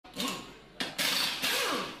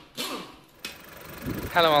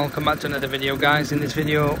Hello, welcome back to another video, guys. In this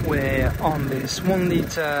video we're on this 1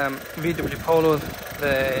 litre VW Polo.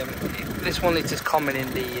 This 1 litre is common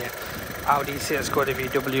in the Audi, CS Skoda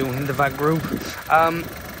VW in the VAG group.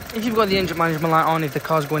 If you've got the engine management light on, if the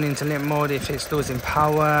car's going into limp mode, if it's losing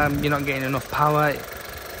power, you're not getting enough power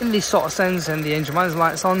in this sort of sense, and the engine management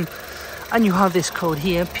light's on, and you have this code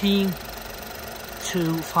here,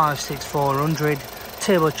 P2564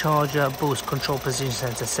 TurboCharger boost control position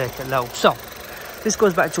sensor circuit low. So this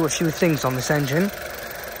goes back to a few things on this engine.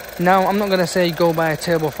 Now, I'm not going to say go buy a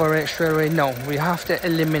turbo for it straight away. No, we have to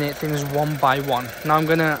eliminate things one by one. Now, I'm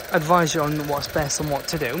going to advise you on what's best and what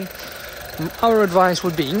to do. Our advice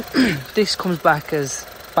would be, this comes back as,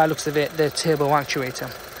 by looks of it, the turbo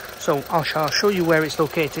actuator. So I'll show you where it's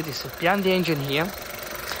located. It's behind the engine here.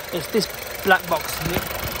 It's this black box here.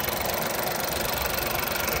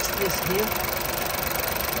 It's this here.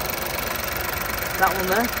 That one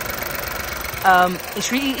there.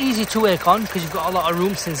 It's really easy to work on because you've got a lot of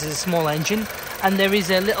room since it's a small engine, and there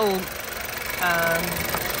is a little so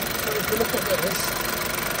if you look at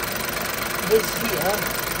this here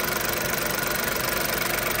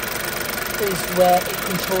is where it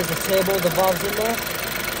controls the turbo, the valves in there.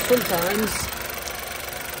 Sometimes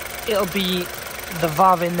it'll be the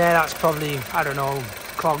valve in there that's probably, I don't know,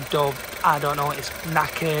 clogged up, I don't know, it's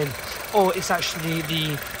knackered, or it's actually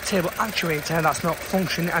the turbo actuator that's not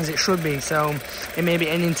functioning as it should be. So it may be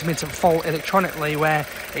an intermittent fault electronically where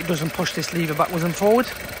it doesn't push this lever backwards and forward.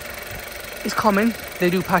 It's common, they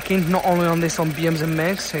do pack in, not only on this, on BMs and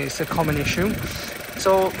MIGs, so it's a common issue.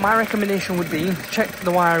 So my recommendation would be, check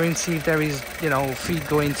the wiring, see if there is, you know, feed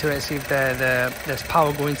going to it, see if there's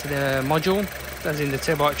power going to the module, as in the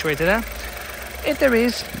turbo actuator there. If there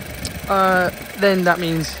is, then that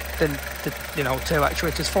means the turbo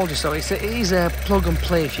actuator is faulty. So it is a plug and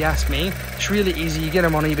play, if you ask me. It's really easy. You get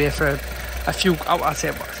them on eBay for a few, I'd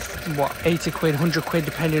say, what, 80 quid, 100 quid,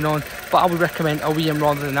 depending on. But I would recommend OEM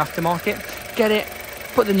rather than aftermarket. Get it,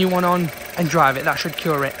 put the new one on, and drive it. That should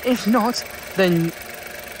cure it. If not, then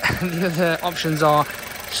the other options are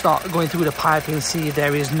start going through the piping, see if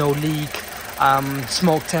there is no leak.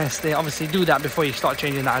 Smoke test it. Obviously do that before you start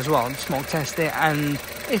changing that as well. Smoke test it, and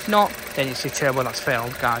if not, then it's your turbo that's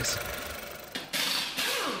failed, guys.